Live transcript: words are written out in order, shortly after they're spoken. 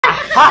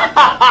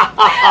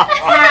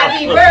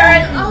Happy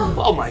birthday!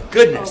 Oh my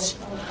goodness.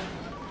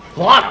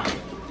 Lana?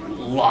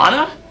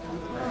 Lana?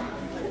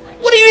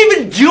 What are you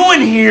even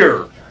doing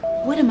here?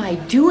 What am I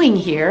doing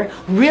here?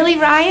 Really,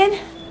 Ryan?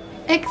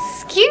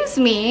 Excuse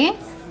me?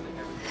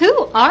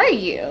 Who are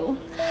you?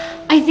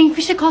 I think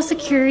we should call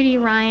security,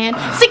 Ryan.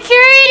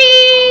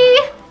 Security!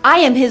 I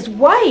am his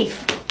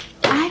wife.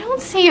 I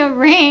don't see a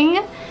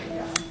ring.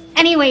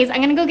 Anyways,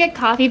 I'm gonna go get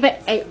coffee,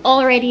 but I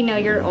already know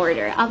your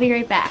order. I'll be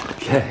right back.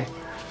 Okay.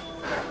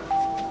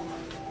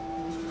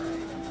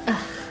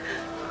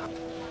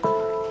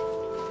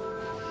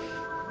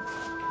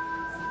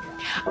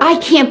 I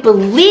can't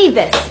believe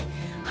this.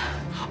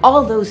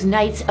 All those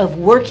nights of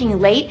working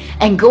late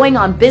and going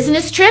on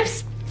business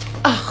trips?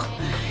 Oh,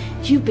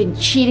 you've been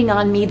cheating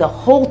on me the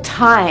whole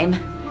time.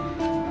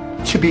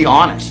 To be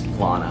honest,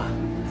 Lana,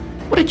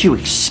 what did you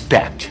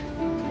expect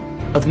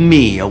of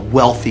me, a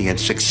wealthy and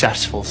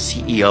successful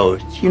CEO?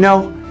 You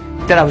know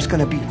that I was going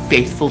to be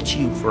faithful to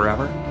you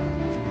forever?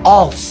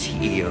 All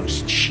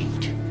CEOs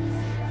cheat.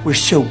 We're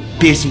so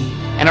busy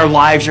and our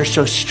lives are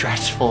so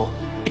stressful.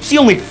 It's the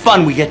only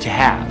fun we get to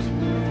have.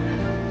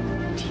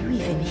 Do you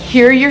even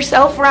hear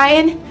yourself,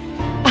 Ryan?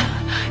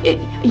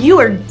 You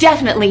are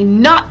definitely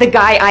not the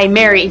guy I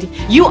married.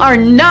 You are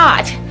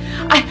not.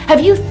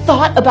 Have you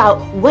thought about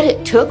what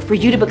it took for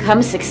you to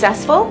become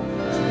successful?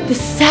 The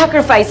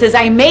sacrifices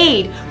I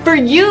made for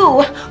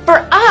you,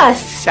 for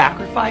us.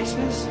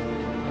 Sacrifices?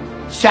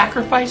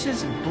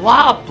 Sacrifices?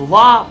 Blah,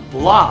 blah,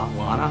 blah,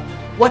 Lana.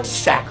 What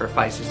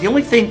sacrifices? The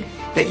only thing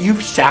that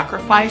you've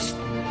sacrificed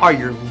are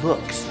your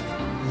looks.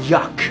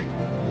 Yuck.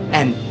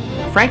 And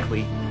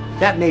frankly,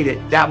 that made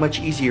it that much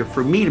easier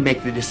for me to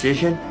make the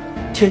decision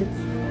to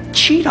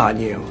cheat on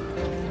you.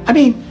 I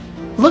mean,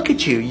 look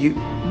at you. You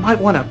might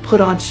want to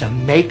put on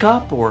some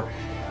makeup or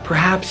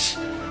perhaps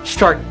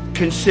start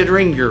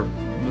considering your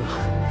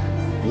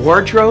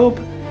wardrobe.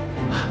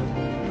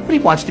 Nobody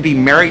wants to be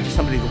married to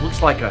somebody that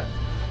looks like a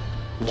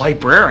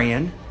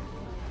librarian.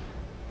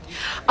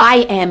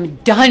 I am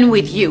done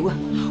with you.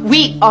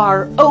 We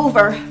are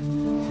over.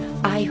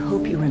 I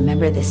hope you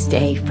remember this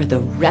day for the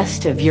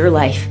rest of your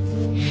life.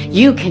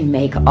 You can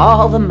make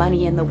all the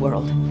money in the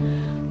world,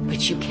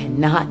 but you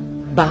cannot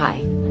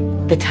buy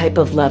the type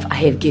of love I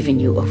have given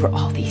you over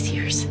all these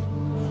years.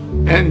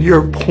 And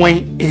your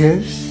point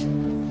is,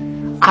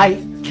 I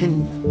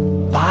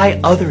can buy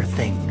other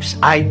things.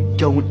 I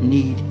don't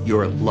need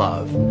your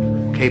love.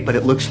 Okay, but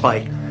it looks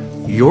like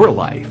your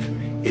life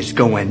is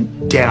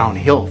going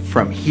downhill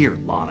from here,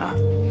 Lana.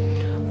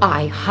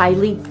 I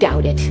highly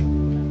doubt it.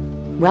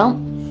 Well,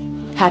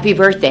 happy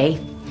birthday.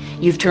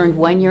 You've turned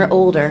 1 year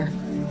older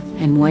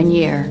and 1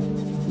 year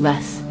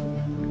less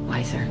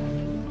wiser.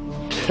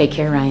 Take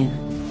care, Ryan.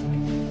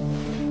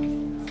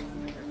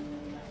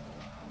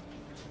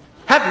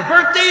 Happy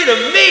birthday to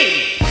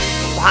me!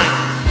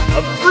 I'm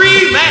a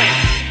free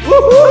man!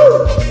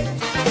 Woohoo!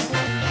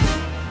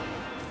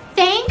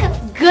 Thank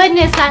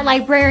goodness that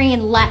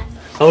librarian left.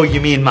 Oh,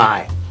 you mean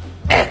my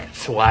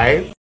ex-wife?